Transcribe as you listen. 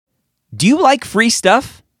Do you like free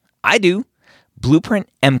stuff? I do.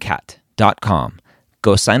 BlueprintMCAT.com.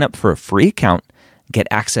 Go sign up for a free account. Get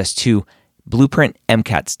access to Blueprint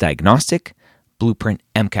MCAT's diagnostic, Blueprint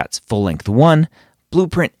MCAT's full-length 1,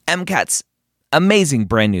 Blueprint MCAT's amazing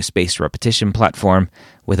brand new spaced repetition platform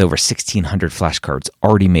with over 1,600 flashcards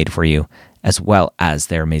already made for you, as well as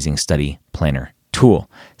their amazing study planner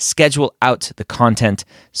tool. Schedule out the content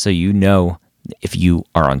so you know if you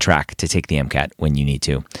are on track to take the MCAT when you need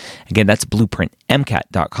to. Again, that's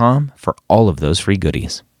BlueprintMCAT.com for all of those free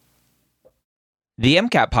goodies. The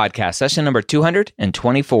MCAT Podcast, session number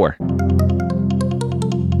 224.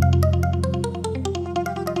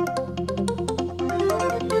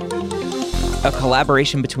 A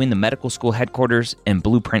collaboration between the medical school headquarters and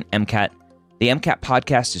Blueprint MCAT. The MCAT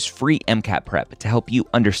Podcast is free MCAT prep to help you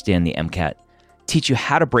understand the MCAT, teach you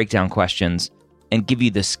how to break down questions, and give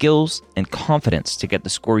you the skills and confidence to get the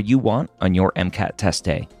score you want on your MCAT test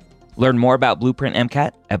day. Learn more about Blueprint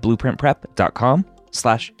MCAT at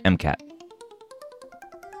blueprintprep.com/MCAT.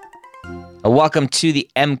 Welcome to the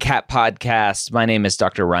MCAT Podcast. My name is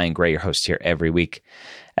Dr. Ryan Gray, your host here every week.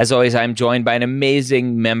 As always, I'm joined by an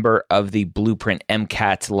amazing member of the Blueprint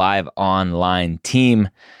MCAT live online team.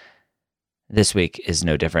 This week is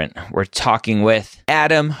no different. We're talking with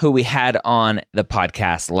Adam, who we had on the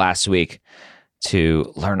podcast last week,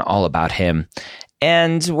 to learn all about him.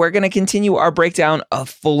 And we're going to continue our breakdown of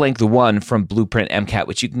full-length 1 from Blueprint MCAT,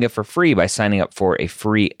 which you can get for free by signing up for a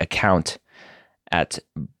free account at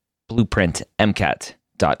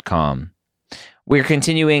blueprintmcat.com. We're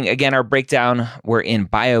continuing, again, our breakdown. We're in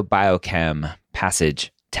Biochem,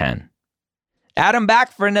 passage 10. Adam,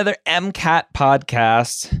 back for another MCAT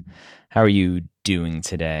podcast. How are you doing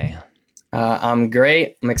today? I'm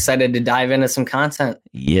great. I'm excited to dive into some content.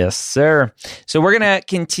 Yes, sir. So we're going to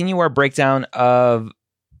continue our breakdown of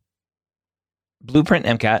Blueprint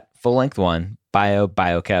MCAT, full-length 1,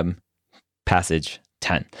 Biochem, passage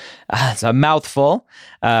 10. It's a mouthful.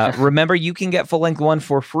 Remember, you can get full-length 1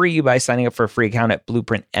 for free by signing up for a free account at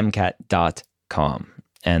blueprintmcat.com.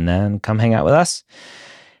 And then come hang out with us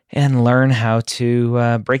and learn how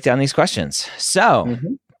to break down these questions. So,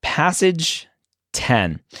 passage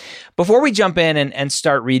 10. Before we jump in and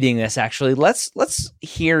start reading this, actually, let's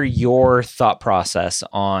hear your thought process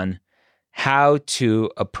on how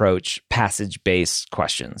to approach passage-based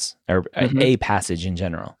questions, or a passage in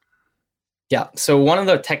general. Yeah. So one of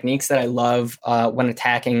the techniques that I love when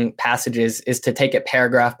attacking passages is to take it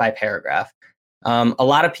paragraph by paragraph. A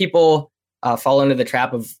lot of people fall into the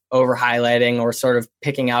trap of over-highlighting or sort of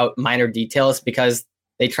picking out minor details because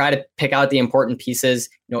they try to pick out the important pieces,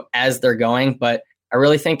 as they're going. But I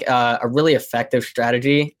really think a really effective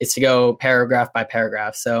strategy is to go paragraph by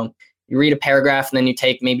paragraph. So you read a paragraph and then you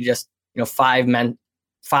take maybe just 5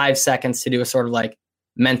 seconds to do a sort of like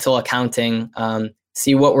mental accounting.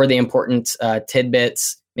 See what were the important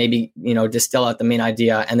tidbits, maybe, distill out the main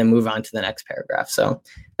idea and then move on to the next paragraph. So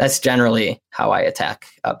that's generally how I attack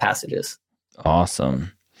passages.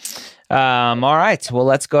 Awesome. All right. Well,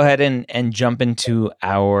 let's go ahead and jump into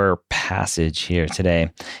our passage here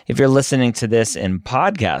today. If you're listening to this in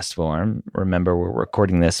podcast form, remember we're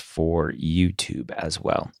recording this for YouTube as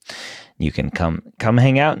well. You can come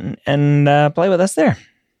hang out and play with us there.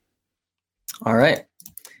 All right.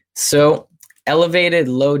 So elevated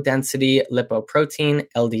low-density lipoprotein,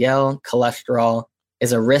 LDL, cholesterol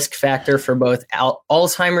is a risk factor for both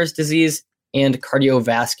Alzheimer's disease and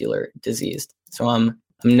cardiovascular disease. So I'm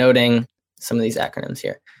noting some of these acronyms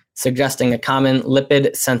here, suggesting a common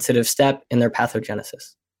lipid-sensitive step in their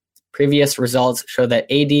pathogenesis. Previous results show that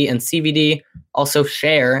AD and CVD also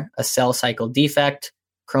share a cell cycle defect,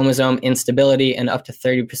 chromosome instability, and up to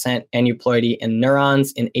 30% aneuploidy in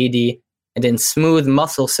neurons in AD and in smooth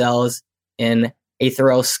muscle cells in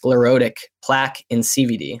atherosclerotic plaque in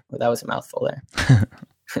CVD. Well, that was a mouthful there.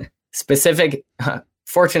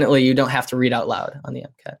 Fortunately, you don't have to read out loud on the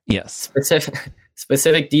MCAT. Yes.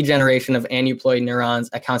 Specific degeneration of aneuploid neurons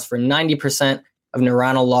accounts for 90% of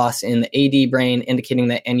neuronal loss in the AD brain, indicating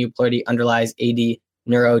that aneuploidy underlies AD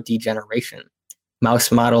neurodegeneration.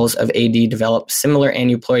 Mouse models of AD develop similar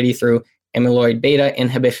aneuploidy through amyloid beta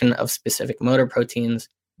inhibition of specific motor proteins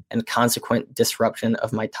and consequent disruption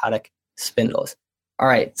of mitotic spindles. All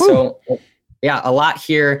right. Woo. So yeah, a lot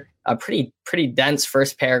here, a pretty dense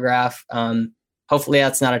first paragraph. Hopefully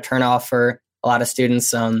that's not a turnoff for a lot of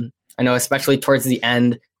students. I know especially towards the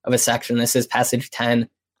end of a section, this is passage 10,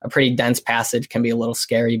 a pretty dense passage, can be a little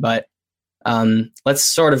scary, but let's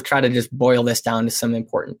sort of try to just boil this down to some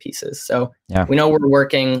important pieces. So we know we're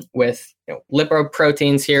working with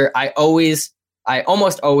lipoproteins here. I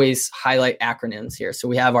almost always highlight acronyms here. So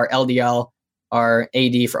we have our LDL, are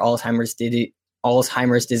AD for Alzheimer's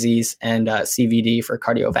disease and CVD for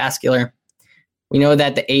cardiovascular. We know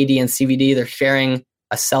that the AD and CVD, they're sharing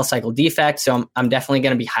a cell cycle defect. So I'm definitely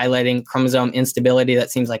going to be highlighting chromosome instability.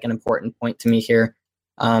 That seems like an important point to me here.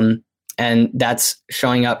 And that's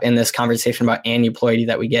showing up in this conversation about aneuploidy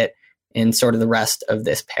that we get in sort of the rest of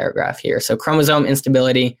this paragraph here. So chromosome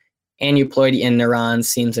instability, aneuploidy in neurons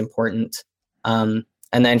seems important. And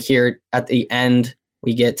then here at the end,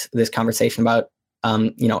 we get this conversation about,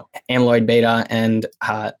 amyloid beta and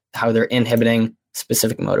how they're inhibiting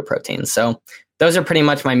specific motor proteins. So those are pretty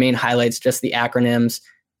much my main highlights, just the acronyms,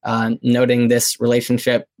 noting this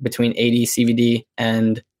relationship between AD, CVD,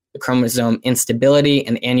 and the chromosome instability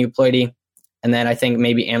and aneuploidy. And then I think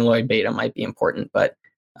maybe amyloid beta might be important, but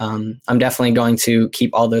I'm definitely going to keep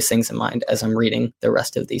all those things in mind as I'm reading the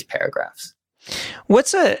rest of these paragraphs.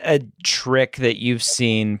 What's a trick that you've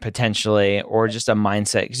seen potentially, or just a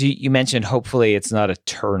mindset? Because you mentioned hopefully it's not a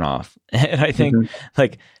turnoff. And I think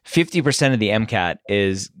like 50% of the MCAT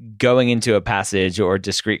is going into a passage or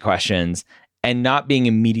discrete questions and not being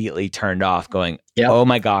immediately turned off, going, oh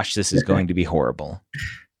my gosh, this is going to be horrible.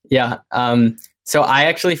 Yeah. So I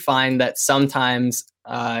actually find that sometimes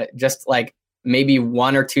just like maybe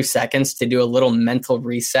 1 or 2 seconds to do a little mental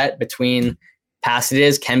reset between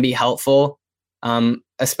passages can be helpful.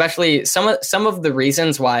 Especially some of the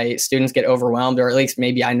reasons why students get overwhelmed, or at least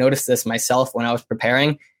maybe I noticed this myself when I was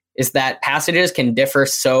preparing, is that passages can differ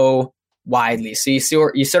so widely. So you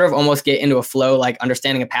sort of almost get into a flow, like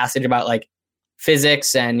understanding a passage about like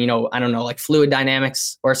physics and, I don't know, like fluid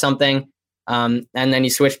dynamics or something. And then you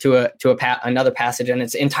switch to another passage and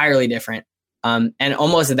it's entirely different. And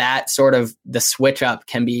almost that sort of the switch up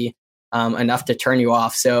can be enough to turn you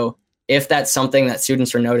off. So if that's something that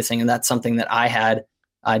students are noticing, and that's something that I had,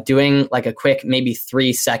 doing like a quick, maybe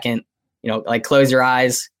 3-second, like close your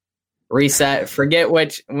eyes, reset,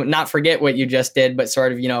 not forget what you just did, but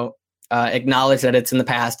sort of, acknowledge that it's in the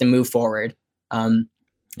past and move forward.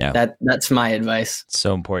 That's my advice. It's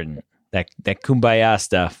so important. That kumbaya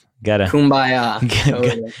stuff. Gotta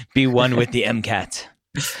Totally. Be one with the MCAT.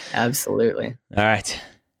 Absolutely. All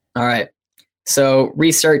right. So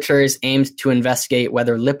researchers aimed to investigate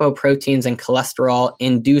whether lipoproteins and cholesterol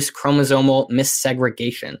induce chromosomal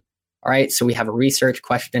missegregation. All right. So we have a research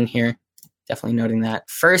question here. Definitely noting that.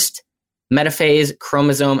 First, metaphase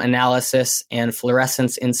chromosome analysis and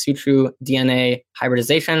fluorescence in situ DNA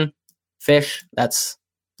hybridization, FISH, that's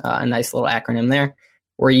a nice little acronym there,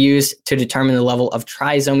 were used to determine the level of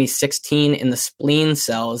trisomy 16 in the spleen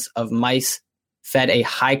cells of mice fed a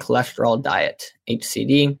high cholesterol diet,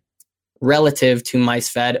 HCD, relative to mice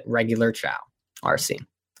fed regular chow, RC.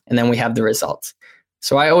 And then we have the results.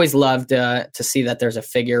 So I always loved to see that there's a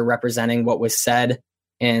figure representing what was said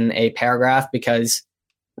in a paragraph, because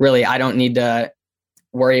really I don't need to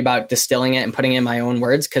worry about distilling it and putting it in my own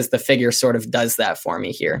words, because the figure sort of does that for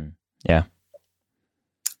me here. Yeah.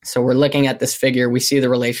 So we're looking at this figure. We see the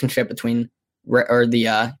relationship between, or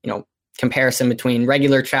the comparison between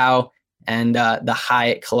regular chow and the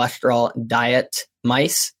high cholesterol diet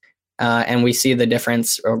mice. And we see the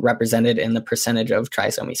difference represented in the percentage of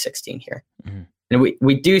trisomy 16 here. Mm-hmm. And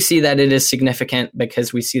we do see that it is significant,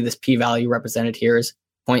 because we see this p-value represented here is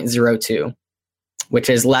 0.02, which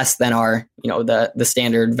is less than our, the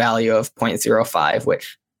standard value of 0.05,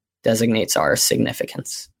 which designates our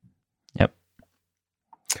significance. Yep.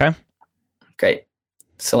 Okay. Great.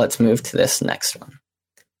 So let's move to this next one.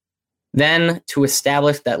 Then, to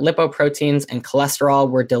establish that lipoproteins and cholesterol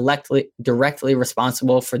were directly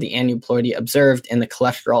responsible for the aneuploidy observed in the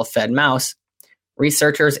cholesterol-fed mouse,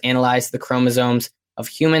 researchers analyzed the chromosomes of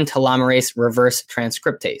human telomerase reverse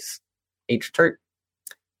transcriptase, HTERT,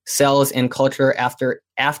 cells in culture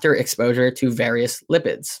after exposure to various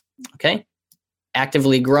lipids. Okay.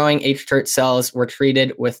 Actively growing HTERT cells were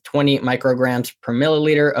treated with 20 micrograms per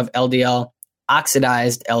milliliter of LDL,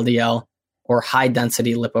 oxidized LDL, or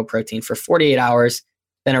high-density lipoprotein for 48 hours,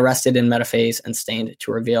 then arrested in metaphase and stained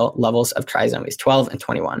to reveal levels of trisomies 12 and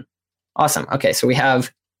 21. Awesome. Okay, so we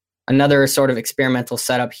have another sort of experimental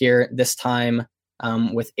setup here, this time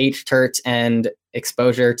with HTERT and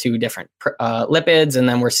exposure to different lipids, and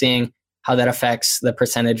then we're seeing how that affects the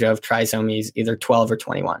percentage of trisomies, either 12 or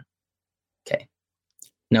 21. Okay,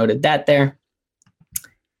 noted that there.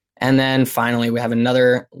 And then finally, we have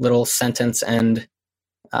another little sentence and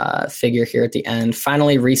figure here at the end.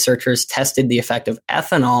 Finally, researchers tested the effect of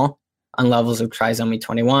ethanol on levels of trisomy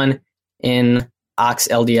 21 in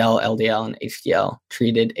ox-LDL, LDL, and HDL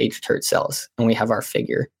treated HTERT cells. And we have our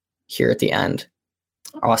figure here at the end.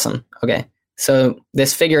 Awesome. Okay. So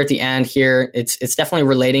this figure at the end here, it's definitely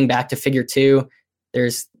relating back to figure 2.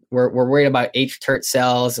 There's we're worried about H-TERT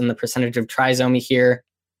cells and the percentage of trisomy here.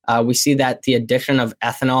 We see that the addition of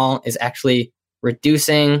ethanol is actually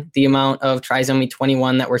reducing the amount of trisomy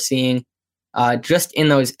 21 that we're seeing just in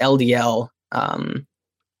those LDL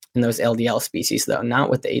species, though, not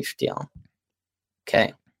with the HDL.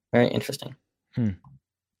 Okay, very interesting.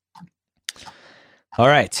 All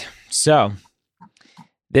right, so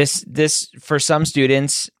this for some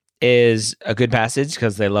students is a good passage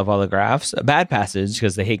because they love all the graphs, a bad passage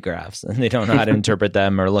because they hate graphs and they don't know how to interpret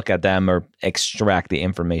them or look at them or extract the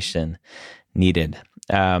information needed.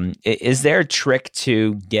 Is there a trick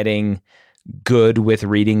to getting good with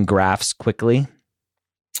reading graphs quickly?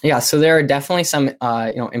 Yeah, so there are definitely some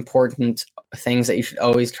important things that you should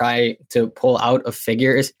always try to pull out of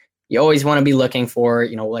figures. You always want to be looking for,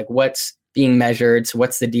 like what's being measured. So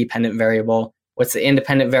what's the dependent variable? What's the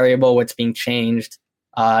independent variable? What's being changed?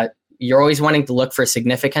 You're always wanting to look for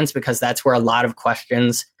significance because that's where a lot of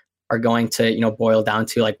questions are going to, boil down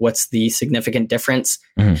to, like, what's the significant difference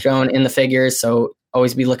shown in the figures. So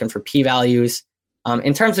always be looking for p-values.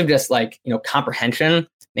 In terms of just comprehension,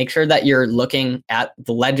 make sure that you're looking at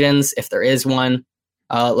the legends if there is one.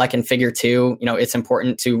 Like in figure 2, it's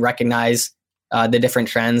important to recognize the different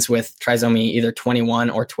trends with trisomy either 21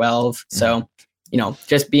 or 12. So,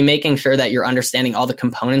 just be making sure that you're understanding all the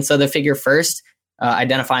components of the figure first,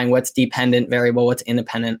 identifying what's dependent variable, what's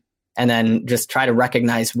independent, and then just try to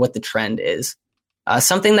recognize what the trend is.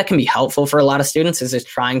 Something that can be helpful for a lot of students is just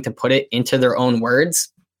trying to put it into their own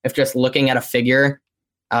words. If just looking at a figure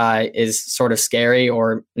is sort of scary,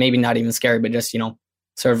 or maybe not even scary, but just,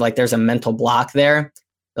 sort of like there's a mental block there.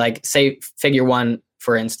 Like say figure 1,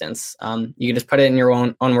 for instance, you can just put it in your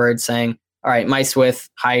own words saying, all right, mice with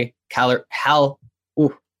high cholesterol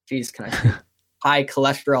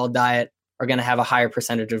diet are going to have a higher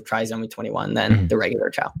percentage of trisomy 21 than the regular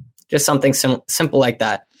chow. Just something simple like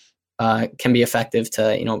that can be effective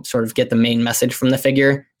to, sort of get the main message from the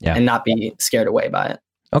figure and not be scared away by it.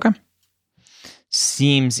 Okay.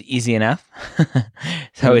 Seems easy enough.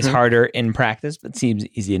 It's always harder in practice, but seems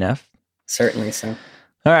easy enough. Certainly so.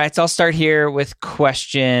 All right, so I'll start here with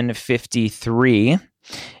question 53.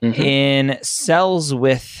 In cells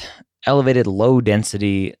with elevated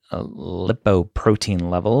low-density lipoprotein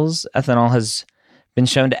levels, ethanol has been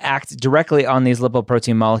shown to act directly on these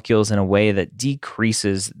lipoprotein molecules in a way that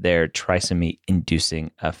decreases their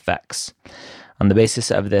trisomy-inducing effects. On the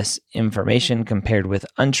basis of this information, compared with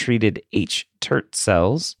untreated H-TERT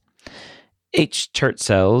cells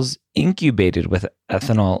incubated with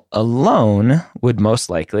ethanol alone would most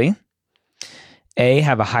likely A,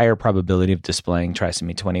 have a higher probability of displaying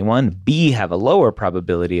trisomy 21, B, have a lower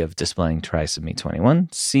probability of displaying trisomy 21,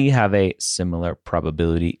 C, have a similar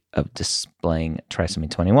probability of displaying trisomy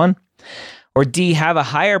 21, or D, have a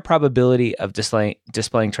higher probability of displaying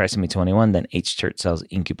trisomy 21 than H-TERT cells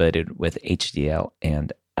incubated with HDL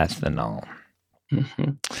and ethanol.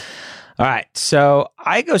 All right, so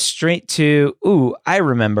I go straight to, I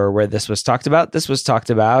remember where this was talked about. This was talked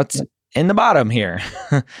about in the bottom here.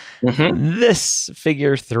 This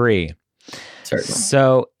figure 3. Certainly.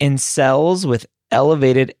 So in cells with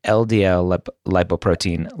elevated LDL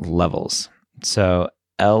lipoprotein levels. So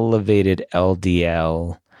elevated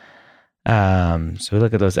LDL. So we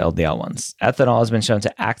look at those LDL ones. Ethanol has been shown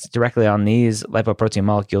to act directly on these lipoprotein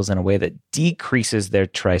molecules in a way that decreases their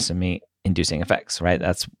trisomy-inducing effects, right?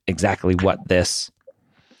 That's exactly what this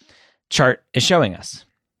chart is showing us.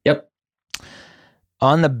 Yep.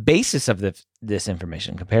 On the basis of this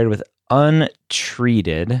information, compared with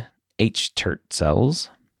untreated H-TERT cells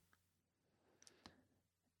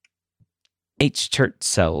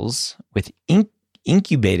with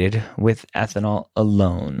incubated with ethanol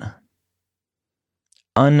alone.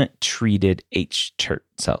 Untreated H-TERT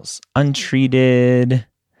cells. Untreated.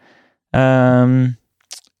 All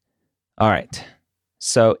right.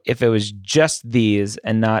 So if it was just these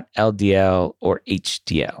and not LDL or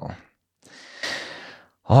HDL.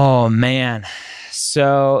 Oh, man.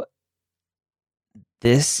 So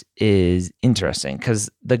this is interesting because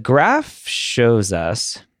the graph shows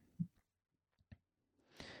us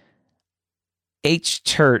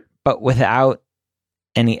H-TERT, but without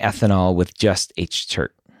any ethanol, with just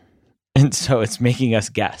H-TERT. And so it's making us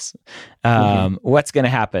guess what's going to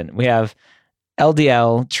happen. We have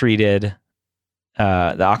LDL treated,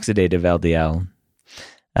 the oxidative LDL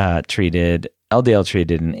treated, LDL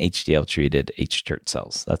treated, and HDL treated H-TERT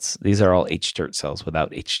cells. These are all H-TERT cells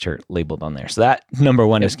without H-TERT labeled on there. So that number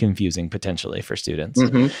one is confusing potentially for students.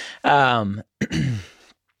 But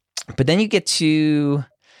then you get to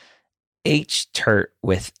H-TERT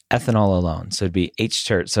with ethanol alone. So it'd be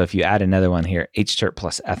H-TERT. So if you add another one here, H-TERT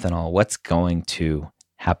plus ethanol, what's going to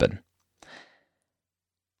happen.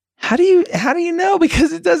 How do you know?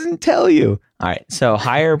 Because it doesn't tell you. All right. So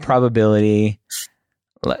higher probability.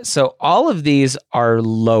 So all of these are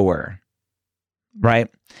lower, right?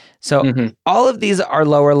 So all of these are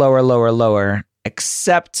lower,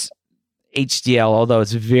 except HDL, although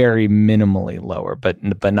it's very minimally lower, but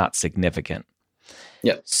not significant.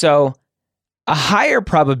 Yeah. So a higher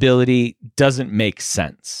probability doesn't make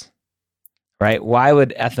sense, right? Why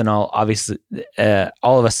would ethanol obviously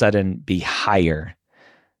all of a sudden be higher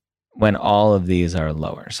when all of these are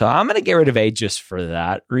lower? So I'm going to get rid of A just for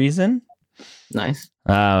that reason. Nice.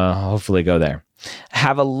 Hopefully go there.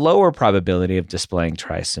 Have a lower probability of displaying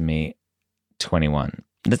trisomy 21.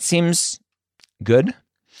 That seems good.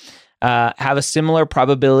 Have a similar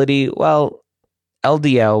probability. Well,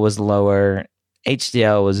 LDL was lower.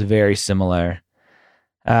 HDL was very similar.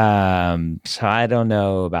 So I don't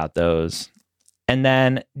know about those. And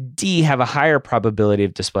then D, have a higher probability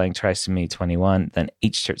of displaying trisomy 21 than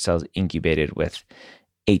H-TERT cells incubated with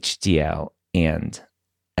HDL and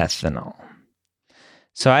ethanol.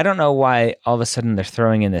 So I don't know why all of a sudden they're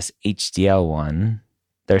throwing in this HDL one.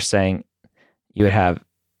 They're saying you would have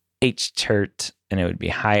H-TERT and it would be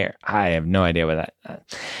higher. I have no idea what that.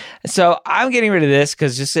 So I'm getting rid of this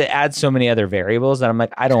because just it adds so many other variables that I'm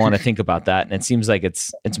like, I don't want to think about that. And it seems like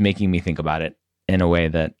it's making me think about it in a way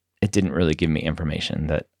that it didn't really give me information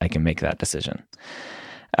that I can make that decision.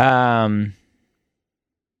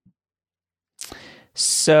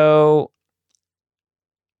 So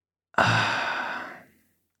I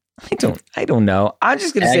don't know. I'm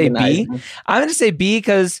just going to say B. I'm going to say B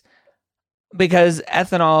because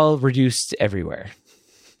ethanol reduced everywhere.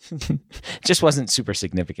 Just wasn't super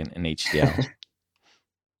significant in HDL.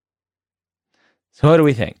 So what do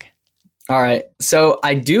we think? All right. So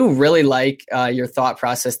I do really like your thought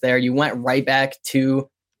process there. You went right back to,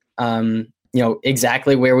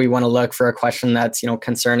 exactly where we want to look for a question that's,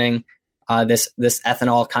 concerning this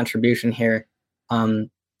ethanol contribution here.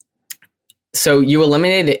 So you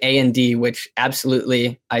eliminated A and D, which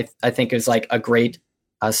absolutely I think is like a great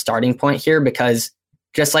starting point here, because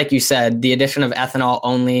just like you said, the addition of ethanol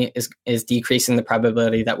only is decreasing the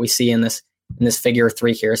probability that we see in this figure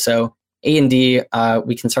 3 here. So A and D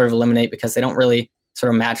we can sort of eliminate because they don't really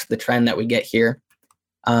sort of match the trend that we get here.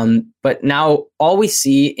 But now all we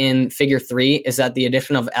see in figure 3 is that the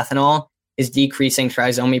addition of ethanol is decreasing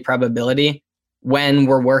trisomy probability when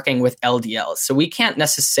we're working with LDLs. So we can't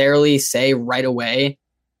necessarily say right away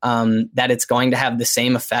that it's going to have the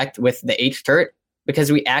same effect with the H-TERT,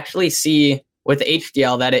 because we actually see with the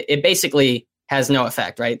HDL that it basically has no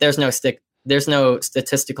effect, right? There's no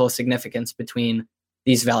statistical significance between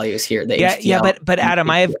these values here. The HDL but Adam,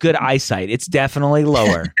 I have good eyesight. It's definitely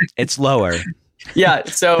lower. It's lower. Yeah.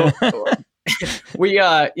 So we,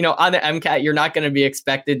 on the MCAT, you're not going to be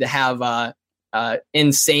expected to have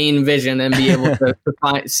insane vision and be able to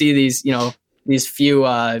see these, these few,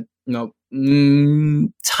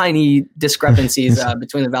 tiny discrepancies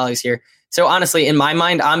between the values here. So honestly, in my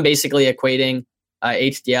mind, I'm basically equating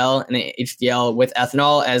HDL and HDL with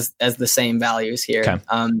ethanol as the same values here. Okay.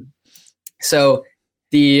 So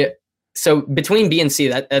between B and C,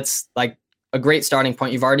 that's like a great starting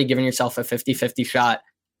point. You've already given yourself a 50-50 shot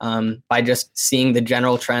by just seeing the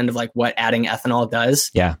general trend of like what adding ethanol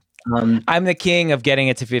does. Yeah. I'm the king of getting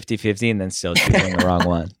it to 50-50 and then still choosing the wrong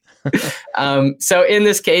one. So in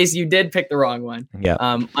this case, you did pick the wrong one. Yeah.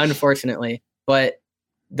 Unfortunately, but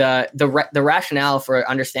the rationale for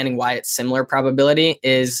understanding why it's similar probability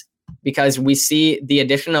is because we see the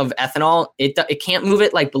addition of ethanol. It can't move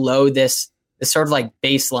it like below this sort of like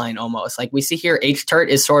baseline almost. Like we see here, H-TERT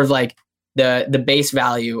is sort of like the base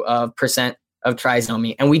value of percent of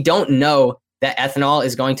trisomy, and we don't know that ethanol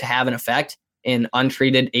is going to have an effect in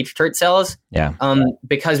untreated H-TERT cells. Yeah.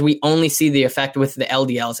 Because we only see the effect with the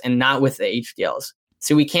LDLs and not with the HDLs.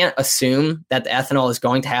 So we can't assume that the ethanol is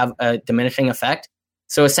going to have a diminishing effect.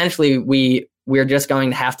 So essentially, we're just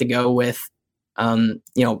going to have to go with,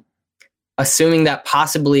 assuming that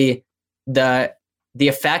possibly the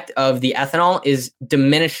effect of the ethanol is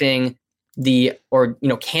diminishing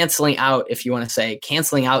canceling out, if you want to say,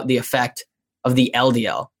 canceling out the effect of the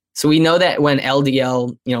LDL. So we know that when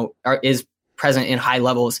LDL, is present in high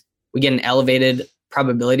levels, we get an elevated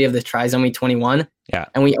probability of the trisomy 21. Yeah.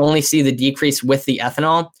 And we only see the decrease with the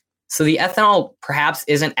ethanol. So the ethanol perhaps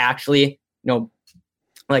isn't actually,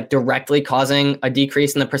 like directly causing a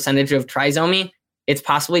decrease in the percentage of trisomy. It's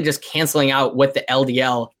possibly just canceling out what the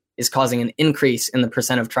LDL is causing an increase in the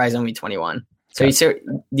percent of trisomy 21. So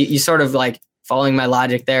you sort of like following my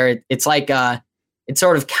logic there. It's like it's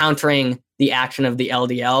sort of countering the action of the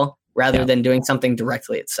LDL rather than doing something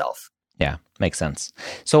directly itself. Yeah, makes sense.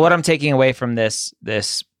 So what I'm taking away from this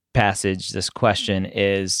passage, this question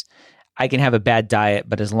is, I can have a bad diet,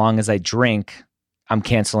 but as long as I drink, I'm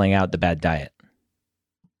canceling out the bad diet.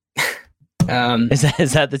 Is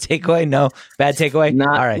that the takeaway? No, bad takeaway.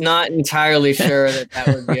 All right. Not entirely sure that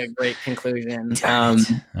would be a great conclusion. All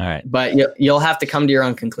right, but you'll have to come to your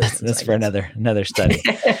own conclusions. That's for another study.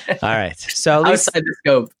 All right, so at outside the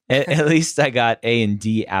scope. at least I got A and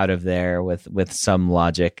D out of there with some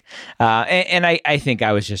logic, and I think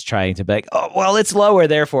I was just trying to be like, oh well, it's lower,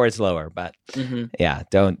 therefore it's lower. But yeah,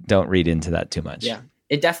 don't read into that too much. Yeah,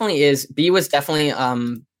 it definitely is. B was definitely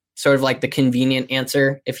sort of like the convenient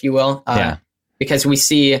answer, if you will. Because we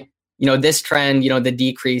see, this trend, the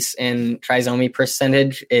decrease in trisomy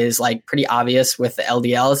percentage is like pretty obvious with the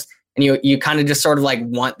LDLs. And you kind of just sort of like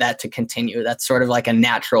want that to continue. That's sort of like a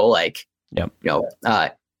natural,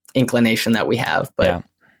 inclination that we have. But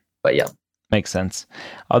yeah. Makes sense.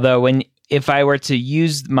 Although if I were to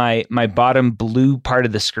use my bottom blue part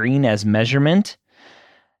of the screen as measurement,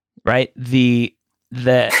 right? The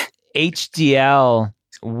HDL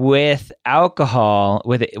with alcohol,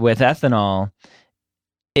 with ethanol,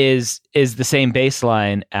 is the same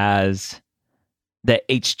baseline as the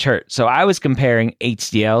H-chert. So I was comparing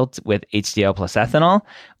HDL with HDL plus ethanol,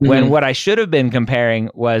 when what I should have been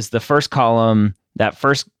comparing was the first column, that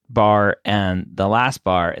first bar, and the last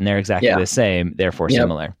bar, and they're exactly the same, therefore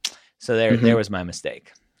similar. So there was my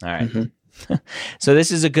mistake. All right. So this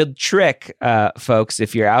is a good trick, folks.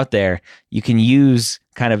 If you're out there, you can use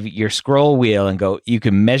kind of your scroll wheel and you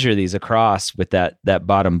can measure these across with that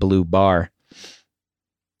bottom blue bar.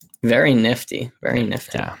 Very nifty. Very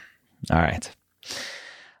nifty. Yeah. All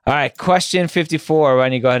right. Question 54. Why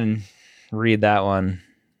don't you go ahead and read that one?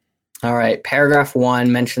 All right. Paragraph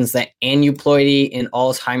 1 mentions that aneuploidy in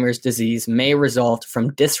Alzheimer's disease may result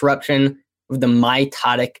from disruption of the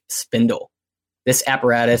mitotic spindle. This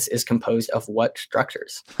apparatus is composed of what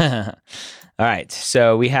structures? All right.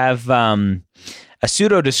 So we have a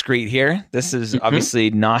pseudodiscrete here. This is obviously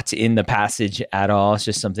not in the passage at all. It's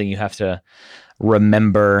just something you have to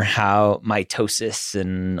remember how mitosis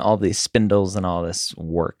and all these spindles and all this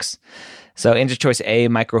works. So interchoice A,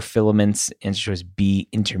 microfilaments; interchoice B,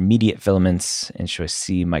 intermediate filaments; interchoice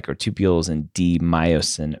C, microtubules; and D,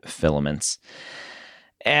 myosin filaments.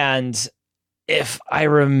 And if I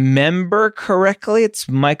remember correctly, it's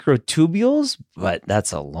microtubules, but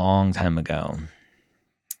that's a long time ago.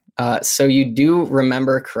 So you do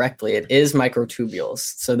remember correctly. It is microtubules.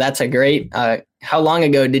 So that's a great. How long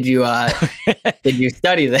ago did you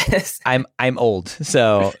study this? I'm old,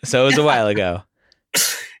 so it was a while ago.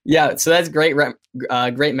 Yeah, so that's great.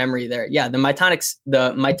 Great memory there. Yeah, the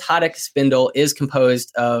mitotic spindle is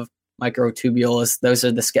composed of microtubules. Those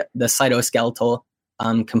are the cytoskeletal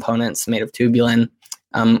components made of tubulin.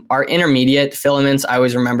 Our intermediate filaments, I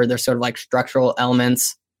always remember they're sort of like structural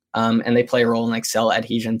elements, and they play a role in like cell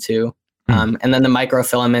adhesion too. And then the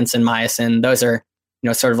microfilaments and myosin, those are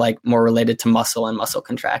sort of like more related to muscle and muscle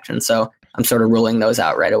contraction. So I'm sort of ruling those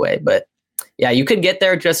out right away. But yeah, you could get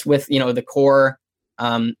there just with the core,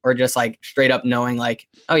 or just like straight up knowing like,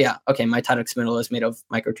 oh yeah, okay, mitotic spindle is made of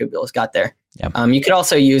microtubules. Got there. Yep. You could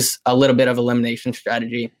also use a little bit of elimination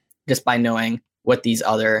strategy just by knowing what these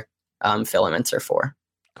other filaments are for.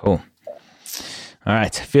 Cool. All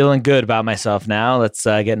right. Feeling good about myself now. Let's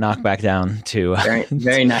get knocked back down to... Very,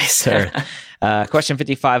 very nice. Question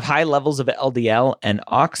 55. High levels of LDL and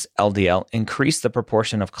ox-LDL increase the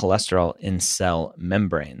proportion of cholesterol in cell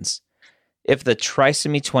membranes. If the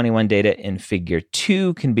trisomy 21 data in figure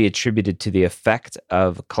 2 can be attributed to the effect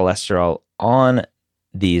of cholesterol on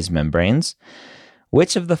these membranes,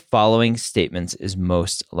 which of the following statements is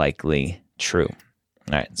most likely true?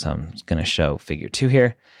 All right, so I'm going to show figure 2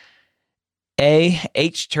 here. A,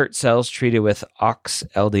 H-TERT cells treated with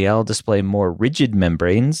ox-LDL display more rigid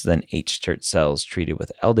membranes than H-TERT cells treated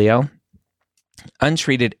with LDL.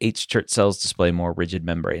 Untreated H-TERT cells display more rigid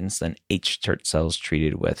membranes than H-TERT cells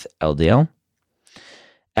treated with LDL.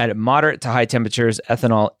 At moderate to high temperatures,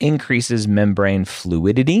 ethanol increases membrane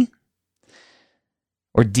fluidity.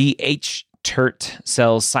 Or D, H-TERT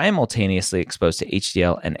cells simultaneously exposed to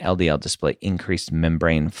HDL and LDL display increased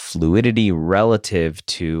membrane fluidity relative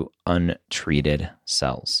to untreated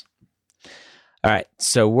cells. All right,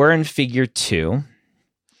 so we're in figure 2.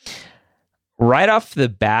 Right off the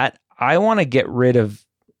bat, I want to get rid of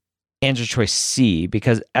answer choice C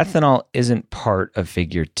because ethanol isn't part of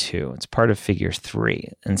figure 2. It's part of figure 3.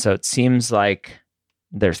 And so it seems like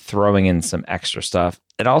they're throwing in some extra stuff.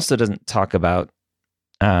 It also doesn't talk about,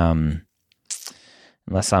 unless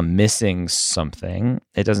I'm missing something,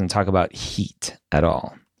 it doesn't talk about heat at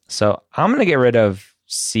all. So I'm going to get rid of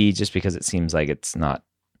C just because it seems like it's not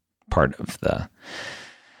part of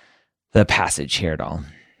the passage here at all.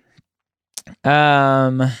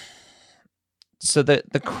 So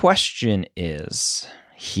the question is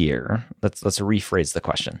here. Let's rephrase the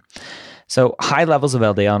question. So high levels of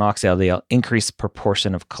LDL and ox-LDL increase the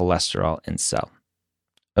proportion of cholesterol in cell.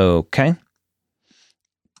 Okay.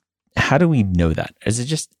 How do we know that? Is it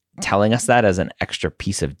just telling us that as an extra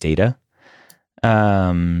piece of data?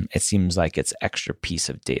 It seems like it's extra piece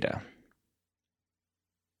of data.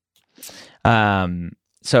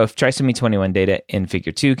 So if trisomy 21 data in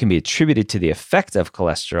figure 2 can be attributed to the effect of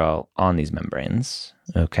cholesterol on these membranes.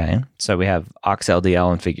 Okay. So we have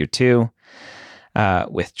ox-LDL in figure 2,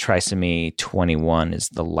 with trisomy 21 is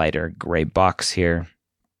the lighter gray box here.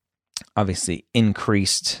 Obviously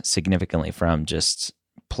increased significantly from just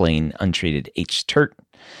plain untreated H-TERT.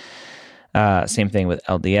 Same thing with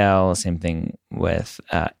LDL. Same thing with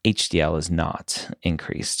HDL is not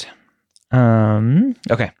increased.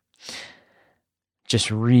 Okay. Just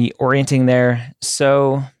reorienting there.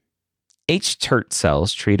 So H-TERT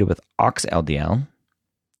cells treated with ox-LDL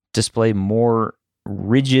display more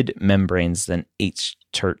rigid membranes than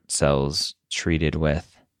H-TERT cells treated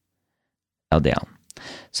with LDL.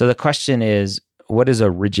 So the question is, what does a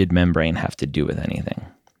rigid membrane have to do with anything?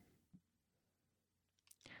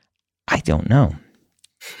 I don't know.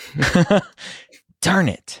 Darn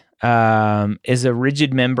it. Is a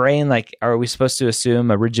rigid membrane, like, are we supposed to assume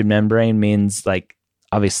a rigid membrane means, like,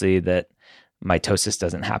 obviously that mitosis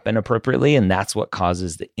doesn't happen appropriately, and that's what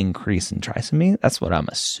causes the increase in trisomy? That's what I'm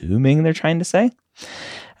assuming they're trying to say.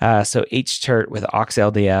 So H-TERT with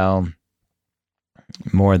ox-LDL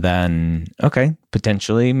more than, okay,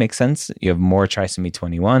 potentially makes sense. You have more trisomy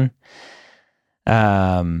 21.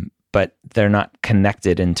 But they're not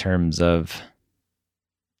connected in terms of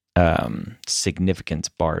significance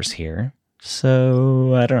bars here.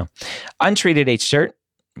 So I don't know. Untreated H-TERT,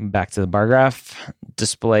 back to the bar graph,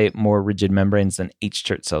 display more rigid membranes than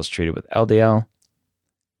H-TERT cells treated with LDL.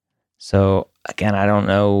 So again, I don't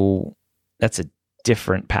know. That's a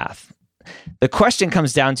different path. The question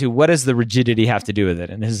comes down to, what does the rigidity have to do with it?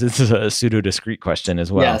 And this is a pseudo-discrete question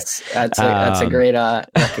as well. Yes, that's a great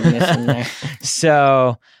recognition there.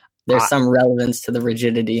 So there's some relevance to the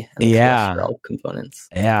rigidity and the cholesterol components.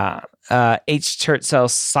 Yeah. H-TERT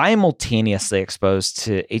cells simultaneously exposed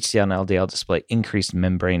to HDL and LDL display increased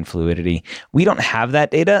membrane fluidity. We don't have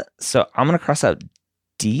that data, so I'm going to cross out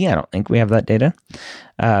D. I don't think we have that data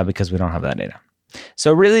because we don't have that data.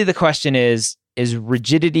 So really the question is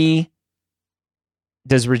rigidity,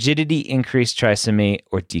 does rigidity increase trisomy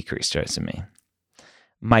or decrease trisomy?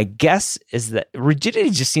 My guess is that rigidity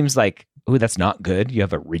just seems like, oh, that's not good. You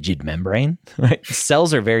have a rigid membrane, right?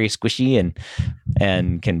 Cells are very squishy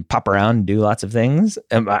and can pop around and do lots of things,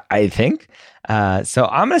 I think. So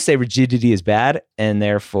I'm going to say rigidity is bad, and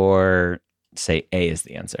therefore say A is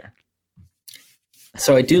the answer.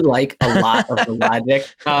 So I do like a lot of the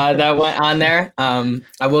logic that went on there.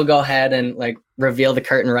 I will go ahead and reveal the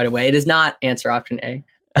curtain right away. It is not answer option A,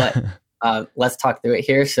 but let's talk through it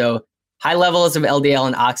here. So high levels of LDL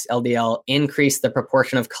and ox-LDL increase the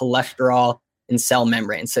proportion of cholesterol in cell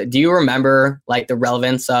membranes. So do you remember the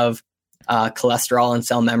relevance of cholesterol in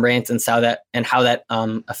cell membranes and how that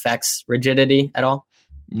affects rigidity at all?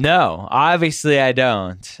 No, obviously I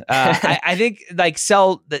don't. I think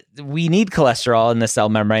we need cholesterol in the cell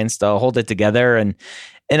membranes to hold it together, and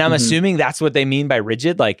I'm assuming that's what they mean by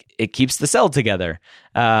rigid. It keeps the cell together.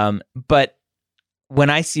 But when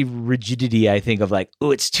I see rigidity, I think of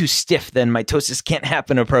it's too stiff, then mitosis can't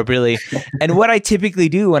happen appropriately. And what I typically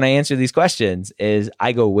do when I answer these questions is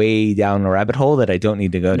I go way down a rabbit hole that I don't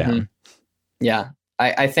need to go down. Yeah,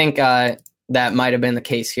 I think that might have been the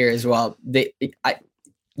case here as well.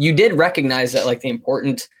 You did recognize that the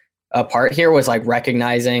important part here was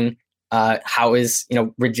recognizing how is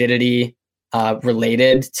rigidity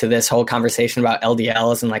related to this whole conversation about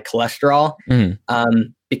LDLs and cholesterol.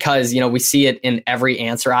 Because, we see it in every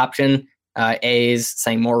answer option. A's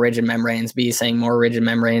saying more rigid membranes, B saying more rigid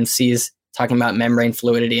membranes, C's talking about membrane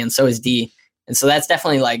fluidity, and so is D. And so that's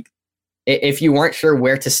definitely if you weren't sure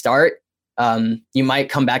where to start, you might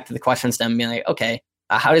come back to the question stem and be like, okay,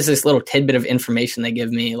 how does this little tidbit of information they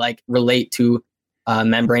give me relate to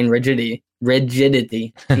membrane rigidity?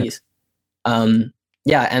 Geez.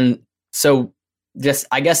 Yeah. And so just,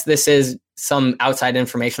 I guess this is some outside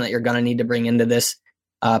information that you're going to need to bring into this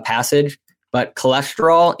passage, but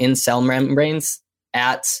cholesterol in cell membranes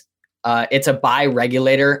it's a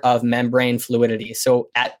biregulator of membrane fluidity. So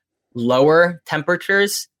at lower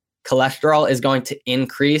temperatures, cholesterol is going to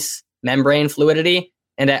increase membrane fluidity,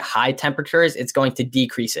 and at high temperatures, it's going to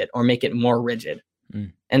decrease it or make it more rigid.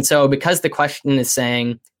 And so because the question is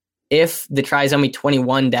saying if the trisomy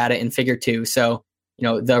 21 data in figure 2, so,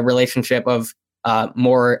 the relationship of a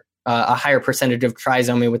higher percentage of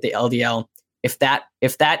trisomy with the LDL, if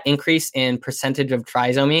that increase in percentage of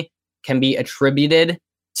trisomy can be attributed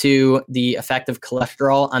to the effect of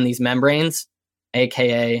cholesterol on these membranes,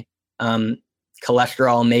 aka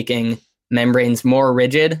cholesterol making membranes more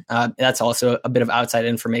rigid. That's also a bit of outside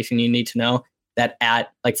information you need to know, that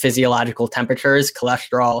at like physiological temperatures,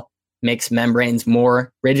 cholesterol makes membranes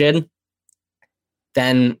more rigid.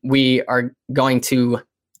 Then we are going to,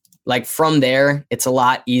 like, from there, it's a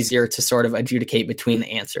lot easier to sort of adjudicate between the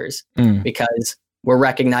answers because we're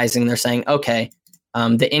recognizing they're saying, okay,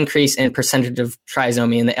 the increase in percentage of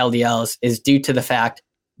trisomy in the LDLs is due to the fact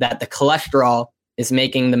that the cholesterol is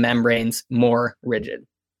making the membranes more rigid.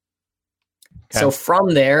 Okay. So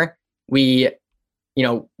from there, we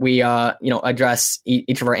address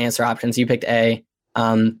each of our answer options. You picked A,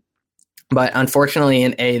 but unfortunately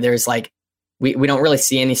in A, there's like, we don't really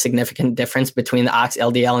see any significant difference between the ox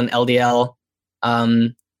LDL and LDL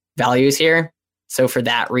values here. So for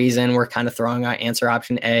that reason, we're kind of throwing out answer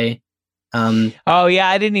option A.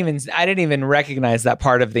 I didn't even recognize that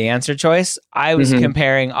part of the answer choice. I was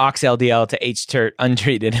comparing ox LDL to H-TERT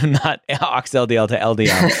untreated, not ox LDL to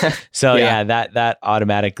LDL. So that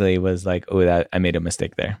automatically was like, oh, I made a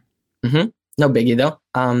mistake there. No biggie though.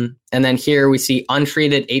 And then here we see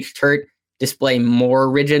untreated H-TERT display more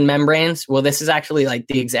rigid membranes. Well, this is actually like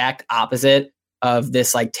the exact opposite of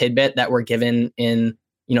this like tidbit that we're given in,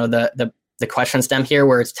 the question stem here,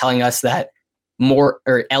 where it's telling us that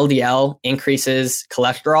LDL increases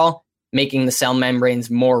cholesterol, making the cell membranes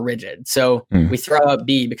more rigid. So we throw out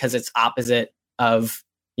B because it's opposite of,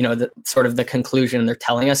 the sort of the conclusion they're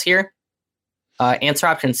telling us here. Answer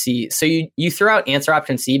option C. So you threw out answer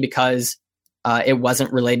option C because it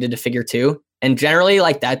wasn't related to figure 2. And generally,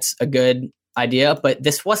 like, that's a good idea, but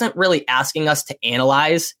this wasn't really asking us to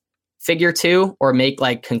analyze figure 2 or make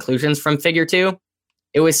like conclusions from figure 2.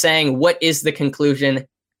 It was saying, what is the conclusion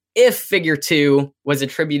if figure 2 was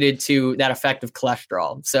attributed to that effect of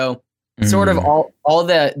cholesterol? So sort of all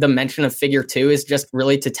the mention of figure 2 is just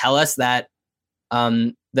really to tell us that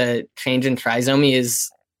the change in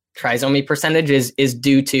trisomy percentage is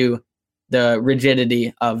due to the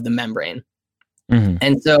rigidity of the membrane.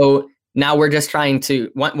 And so now we're just trying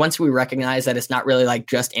to, once we recognize that it's not really like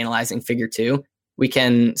just analyzing figure 2, we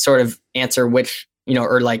can sort of answer which,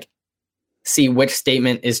 or like see which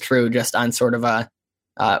statement is true just on sort of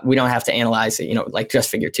we don't have to analyze it, like just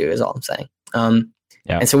figure 2 is all I'm saying.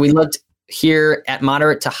 And so we looked here at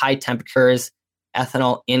moderate to high temperatures,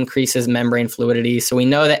 ethanol increases membrane fluidity. So we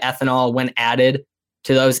know that ethanol, when added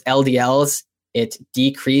to those LDLs, it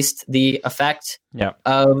decreased the effect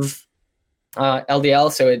of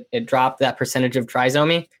LDL. So it dropped that percentage of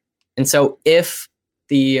trisomy. And so if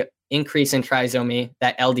the increase in trisomy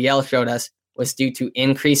that LDL showed us was due to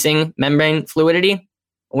increasing membrane fluidity,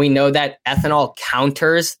 we know that ethanol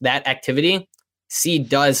counters that activity. C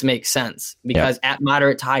does make sense because at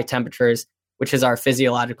moderate to high temperatures, which is our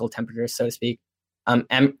physiological temperatures, so to speak,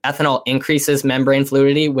 ethanol increases membrane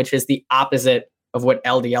fluidity, which is the opposite of what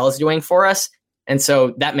LDL is doing for us. And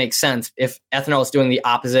so that makes sense. If ethanol is doing the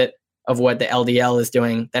opposite of what the LDL is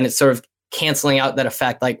doing, then it's sort of canceling out that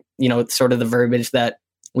effect, like, sort of the verbiage that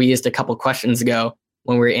we used a couple questions ago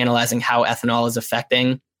when we were analyzing how ethanol is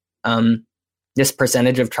affecting this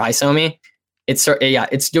percentage of trisomy.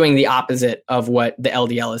 It's doing the opposite of what the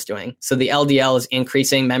LDL is doing. So the LDL is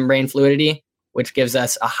increasing membrane fluidity, which gives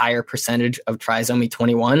us a higher percentage of trisomy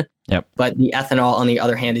 21. But the ethanol, on the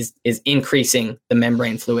other hand, is increasing the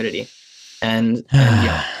membrane fluidity and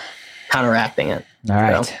counteracting it. All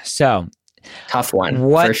right. So tough one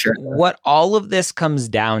for sure. What all of this comes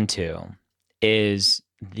down to is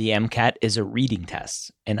the MCAT is a reading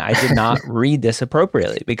test. And I did not read this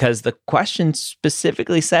appropriately because the question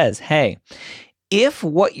specifically says, hey, if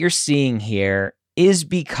what you're seeing here is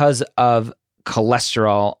because of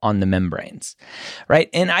cholesterol on the membranes,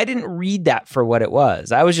 right? And I didn't read that for what it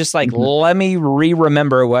was. I was just like, let me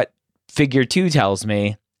remember what figure 2 tells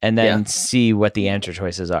me and then see what the answer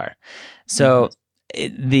choices are. So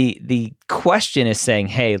the question is saying,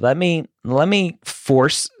 hey, let me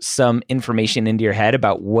force some information into your head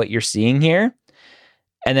about what you're seeing here.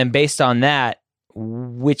 And then based on that,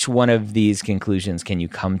 which one of these conclusions can you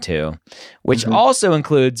come to? Which also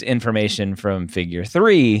includes information from figure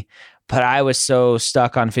 3, but I was so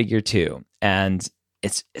stuck on figure 2. And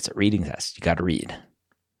it's a reading test. You got to read.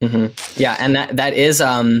 Yeah, and that is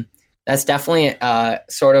that's definitely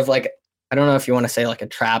sort of like, I don't know if you want to say like a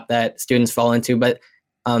trap that students fall into, but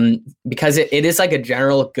because it is like a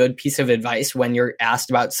general good piece of advice when you're asked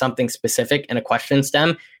about something specific in a question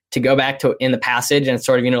stem to go back to in the passage and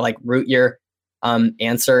sort of, like root your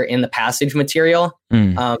answer in the passage material.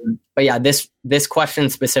 But yeah, this question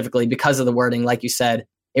specifically, because of the wording, like you said,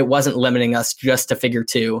 it wasn't limiting us just to figure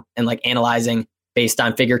 2 and like analyzing based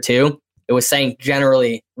on figure 2. It was saying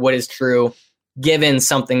generally what is true given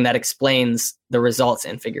something that explains the results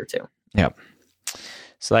in figure 2. Yep.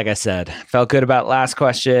 So like I said, felt good about last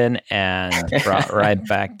question and brought right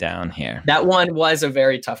back down here. That one was a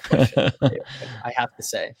very tough question, I have to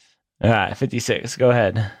say. All right, 56. Go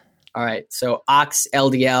ahead. All right. So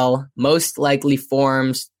ox-LDL most likely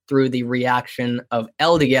forms through the reaction of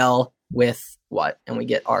LDL with what? And we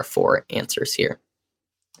get our 4 answers here.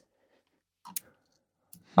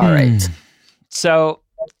 All right. So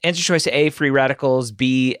answer choice A, free radicals,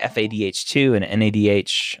 B, FADH2 and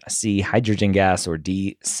NADH, C, hydrogen gas, or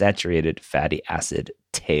D, saturated fatty acid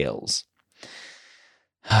tails.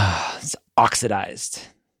 It's oxidized.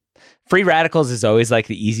 Free radicals is always like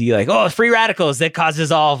the easy, like, oh, free radicals, that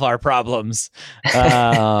causes all of our problems.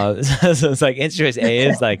 So it's like answer choice A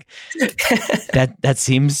is like, that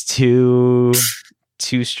seems too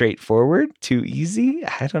straightforward, too easy.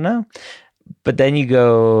 I don't know. But then you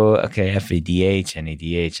go, okay, FADH,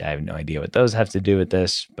 NADH. I have no idea what those have to do with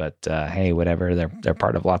this, but hey, whatever. They're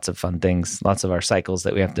part of lots of fun things, lots of our cycles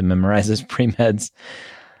that we have to memorize as pre-meds.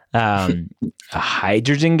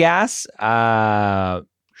 Hydrogen gas, I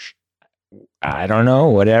don't know,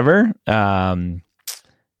 whatever. And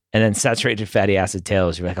then saturated fatty acid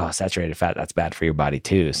tails. You're like, oh, saturated fat, that's bad for your body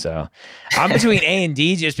too. So I'm between A and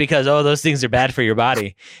D just because, those things are bad for your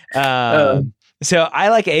body. So I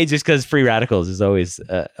like A just because free radicals is always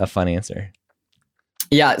a fun answer.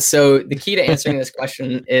 Yeah. So the key to answering this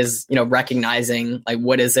question is, recognizing like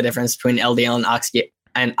what is the difference between LDL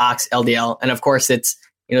and ox-LDL, and of course it's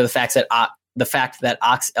the fact that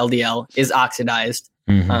ox-LDL is oxidized.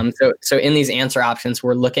 Mm-hmm. So in these answer options,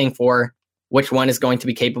 we're looking for which one is going to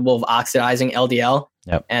be capable of oxidizing LDL.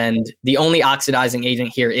 Yep. And the only oxidizing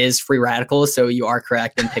agent here is free radicals. So you are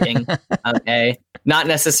correct in picking A. Not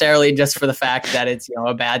necessarily just for the fact that it's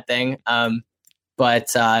a bad thing,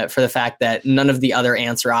 but for the fact that none of the other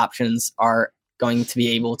answer options are going to be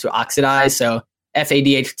able to oxidize. So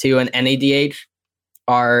FADH2 and NADH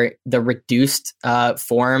are the reduced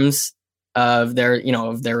forms of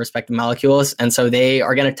their respective molecules, and so they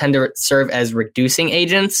are going to tend to serve as reducing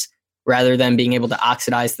agents rather than being able to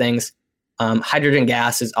oxidize things. Hydrogen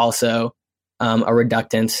gas is also a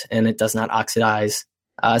reductant, and it does not oxidize.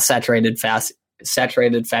 Saturated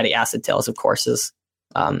fatty acid tails, of course, is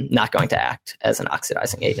not going to act as an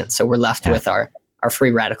oxidizing agent. So we're left with our free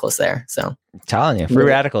radicals there. So I'm telling you, free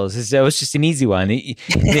radicals. It was just an easy one.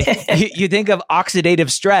 You think of oxidative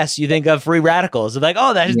stress, you think of free radicals. It's like,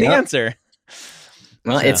 oh, that's the answer.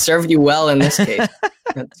 Well, it served you well in this case.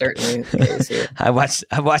 That's certainly the case here. I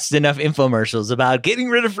watched enough infomercials about getting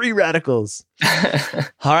rid of free radicals.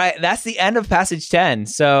 All right, that's the end of passage 10.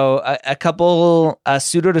 So a couple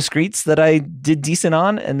pseudo-discretes that I did decent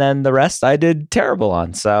on, and then the rest I did terrible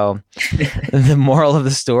on. So the moral of the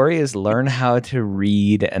story is learn how to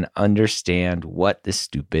read and understand what the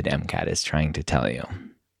stupid MCAT is trying to tell you.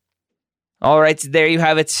 All right, so there you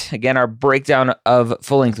have it. Again, our breakdown of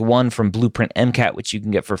Full Length 1 from Blueprint MCAT, which you can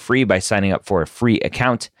get for free by signing up for a free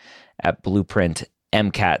account at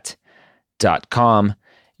blueprintmcat.com.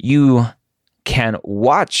 You can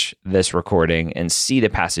watch this recording and see the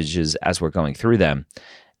passages as we're going through them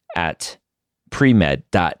at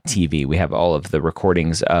premed.tv. We have all of the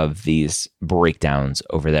recordings of these breakdowns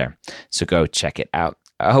over there, so go check it out.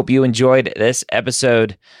 I hope you enjoyed this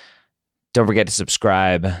episode. Don't forget to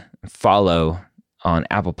subscribe, follow on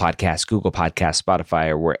Apple Podcasts, Google Podcasts, Spotify,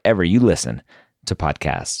 or wherever you listen to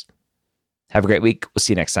podcasts. Have a great week. We'll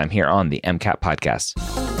see you next time here on the MCAT Podcast.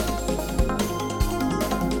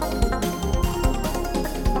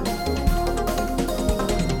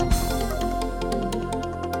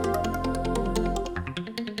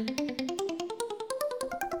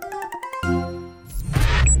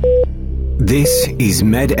 This is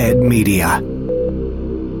MedEd Media.